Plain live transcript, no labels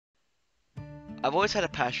I've always had a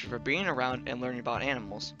passion for being around and learning about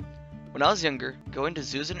animals. When I was younger, going to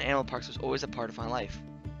zoos and animal parks was always a part of my life.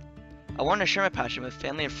 I wanted to share my passion with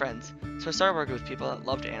family and friends, so I started working with people that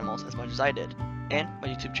loved animals as much as I did, and my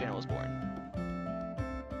YouTube channel was born.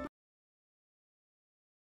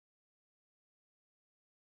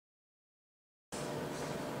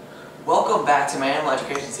 Welcome back to my animal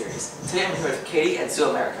education series. Today I'm here with Katie at Zoo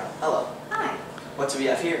America. Hello. Hi. What do we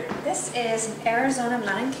have here? This is an Arizona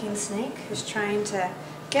Mountain Kingsnake who's trying to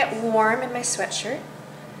get warm in my sweatshirt.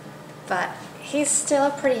 But he's still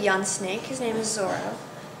a pretty young snake. His name is Zorro.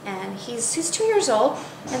 And he's 2 years old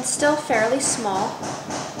and still fairly small.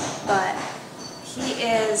 But he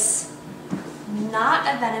is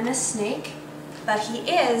not a venomous snake, but he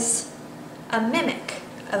is a mimic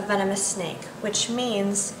of venomous snake, which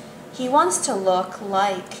means he wants to look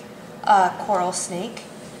like a coral snake,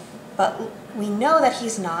 but we know that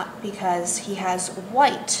he's not because he has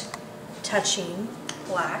white touching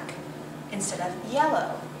black instead of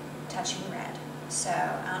yellow touching red. So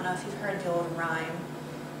I don't know if you've heard the old rhyme.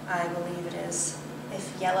 I believe it is,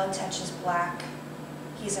 if yellow touches black,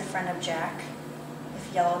 he's a friend of Jack.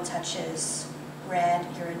 If yellow touches red,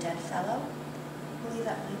 you're a dead fellow. I believe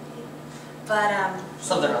that might be. But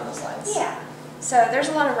something along those lines. Yeah. So there's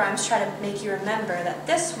a lot of rhymes trying to make you remember that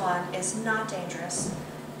this one is not dangerous,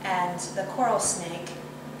 and the coral snake,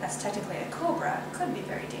 that's technically a cobra, could be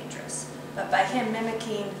very dangerous. But by him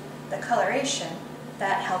mimicking the coloration,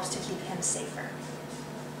 that helps to keep him safer.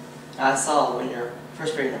 I saw when you're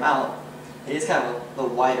first bringing him out, he's kind of a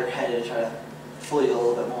wider head to try to fool you a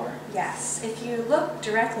little bit more. Yes, if you look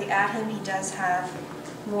directly at him, he does have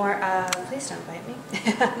more of, please don't bite me,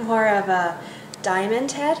 more of a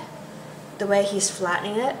diamond head. The way he's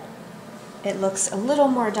flattening it, it looks a little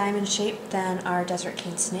more diamond shaped than our desert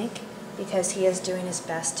king snake because he is doing his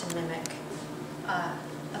best to mimic a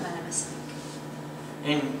venomous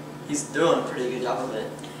snake. And he's doing a pretty good job of it.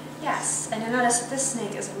 Yes, and you'll notice that this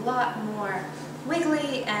snake is a lot more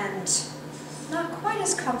wiggly and not quite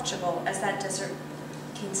as comfortable as that desert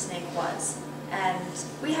king snake was. And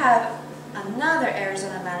we have another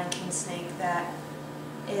Arizona Mountain Kingsnake that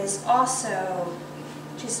is also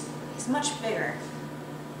he's much bigger,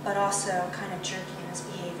 but also kind of jerky in his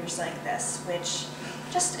behaviors like this, which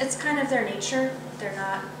it's kind of their nature.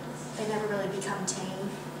 They never really become tame.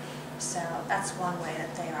 So that's one way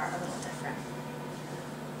that they are a little different.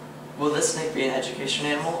 Will this snake be an education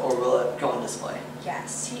animal, or will it go on display?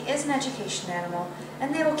 Yes, he is an education animal,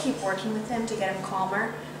 and they will keep working with him to get him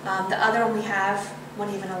calmer. The other one we have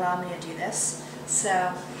won't even allow me to do this.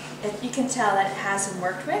 So you can tell that it has him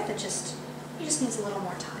worked with. He just needs a little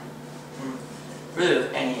more time. Really,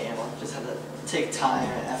 with any animal, just have to take time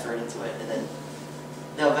and effort into it, and then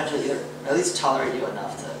they'll eventually either at least tolerate you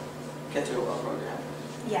enough to get through a well program.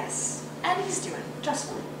 Yes, and he's doing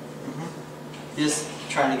just fine. You're just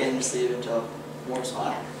trying to get him to sleep into a warm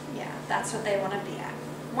spot. Yeah, that's what they want to be at.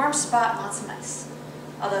 Warm spot, lots of mice.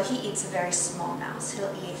 Although he eats a very small mouse.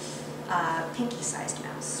 He'll eat a pinky-sized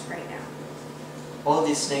mouse right now. All of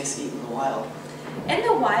these snakes eat in the wild. In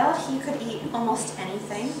the wild, he could eat almost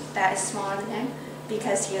anything that is smaller than him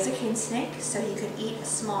because he is a king snake, so he could eat a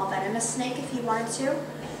small venomous snake if he wanted to.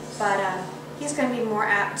 But he's going to be more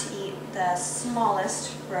apt to eat the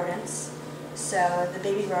smallest rodents, so the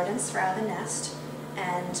baby rodents right out of the nest,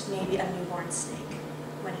 and maybe a newborn snake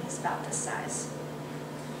when he's about this size.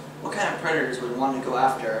 What kind of predators would want to go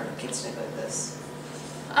after a king snake like this?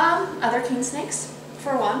 Other king snakes,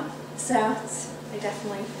 for one, so they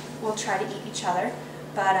definitely will try to eat each other.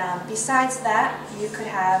 But besides that, you could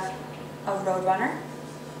have a roadrunner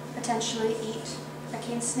potentially eat a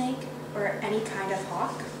king snake, or any kind of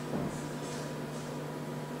hawk.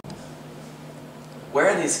 Where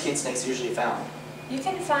are these king snakes usually found? You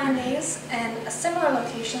can find these in similar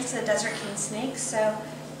locations to the desert king snake, so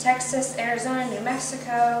Texas, Arizona, New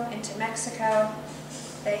Mexico, into Mexico.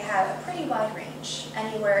 They have a pretty wide range.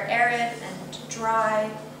 Anywhere arid and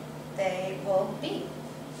dry, they will be.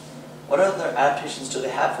 What other adaptations do they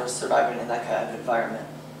have for surviving in that kind of environment?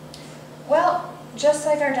 Well, just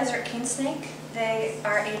like our desert king snake, they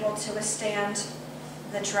are able to withstand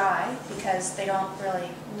the dry because they don't really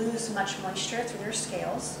lose much moisture through their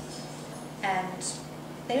scales. And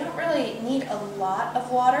they don't really need a lot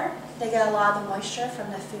of water. They get a lot of the moisture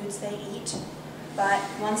from the foods they eat. But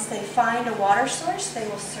once they find a water source, they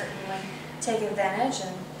will certainly take advantage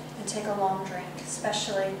and take a long drink,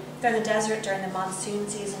 especially if they're in the desert during the monsoon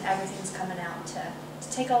season. Everything's coming out to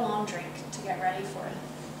take a long drink to get ready for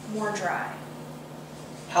more dry.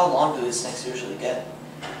 How long do these snakes usually get?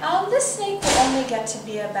 This snake will only get to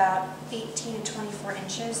be about 18 to 24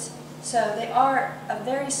 inches. So they are a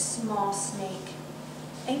very small snake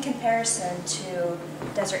in comparison to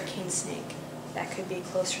desert king snake that could be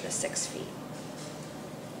closer to 6 feet.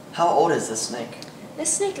 How old is this snake?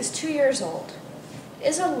 This snake is 2 years old. It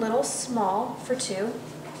is a little small for 2,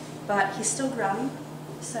 but he's still growing,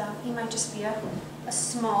 so he might just be a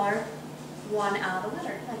smaller one out of the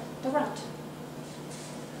litter, like the runt.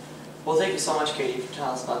 Well, thank you so much, Katie, for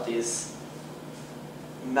telling us about these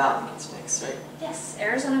mountain kingsnakes, right? Yes,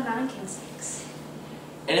 Arizona Mountain Kingsnakes.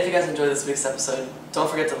 And if you guys enjoyed this week's episode, don't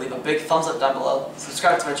forget to leave a big thumbs up down below,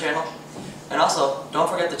 subscribe to my channel, and also don't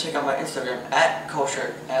forget to check out my Instagram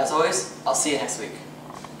 @kosher. As always, I'll see you next week.